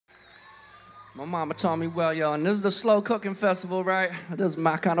My mama taught me well, y'all, and this is the Slow Cooking Festival, right? This is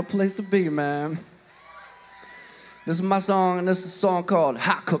my kind of place to be, man. This is my song, and this is a song called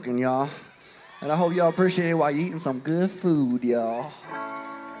Hot Cooking, y'all. And I hope y'all appreciate it while you're eating some good food, y'all.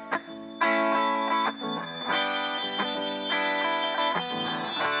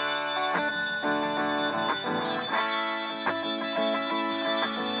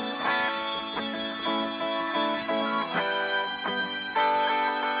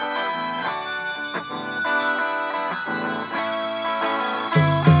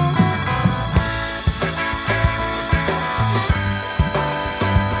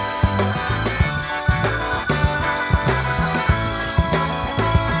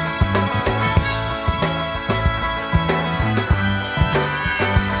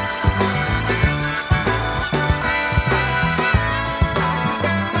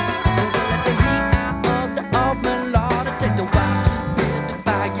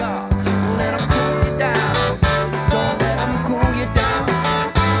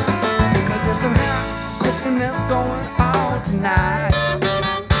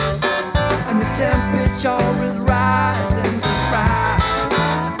 Temperature is rising just right.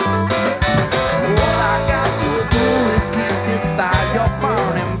 All I got to do is keep this fire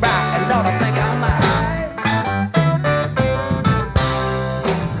burning bright, and Lord, I think I might.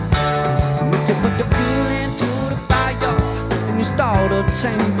 If you put the fuel into the fire, then you start a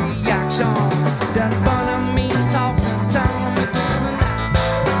chain reaction that's burning me, tossing, turning me through the night.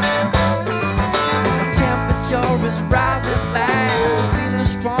 The temperature is rising fast, I'm feeling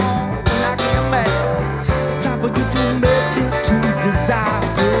strong. Time for you to melt into desire.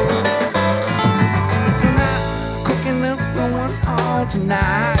 And it's hot cooking that's going on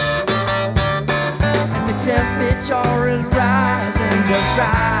tonight. And the temperature is rising just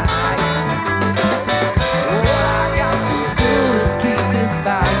right. All I got to do is keep this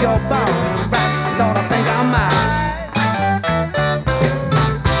fire burning right. Lord, I think I might.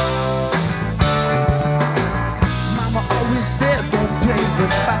 Mama always said don't play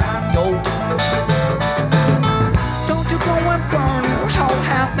with fire.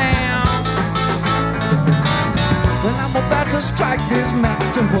 Strike this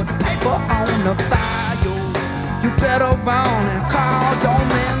match and put paper on the fire. You better run and call your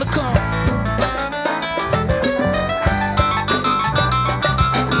man to come.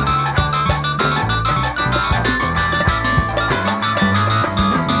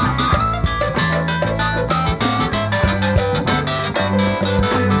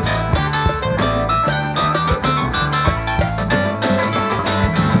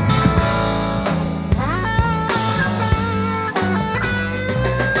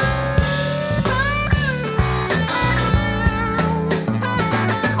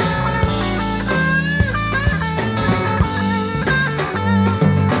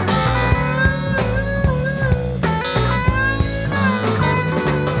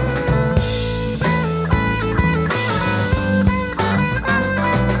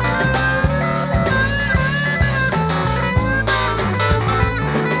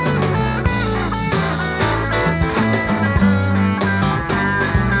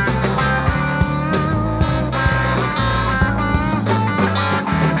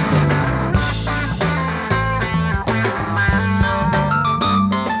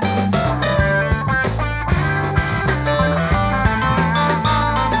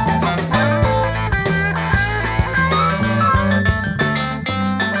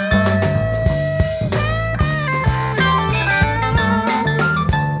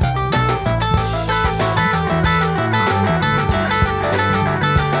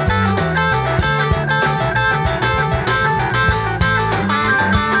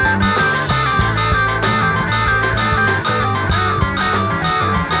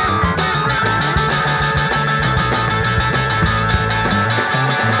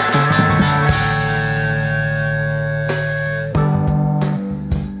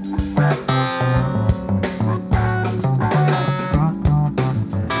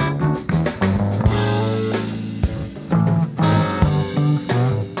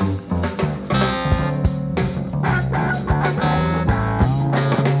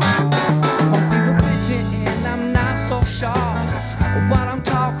 What I'm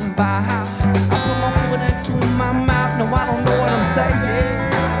talking about, I put my foot into my mouth, no, I don't know what I'm saying.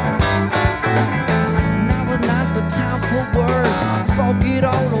 Now is not the time for words, forget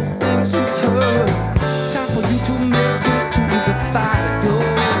all the things you heard. Time for you to melt into the fire, yo.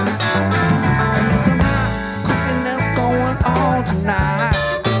 And there's some hot cooking that's going on tonight.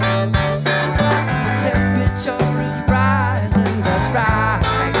 The temperature is rising just right.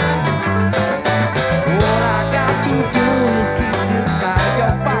 What I got to do is keep this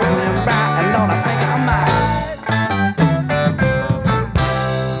fire burning bright, and Lord,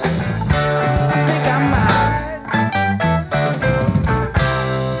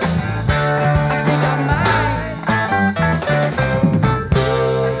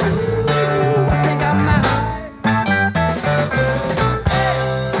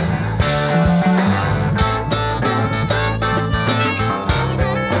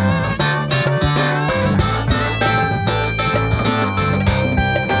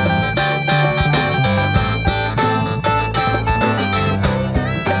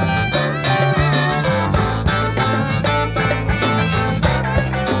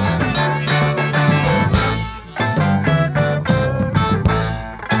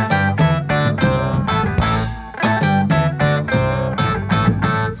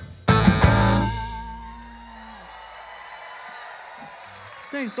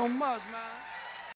 so much, man.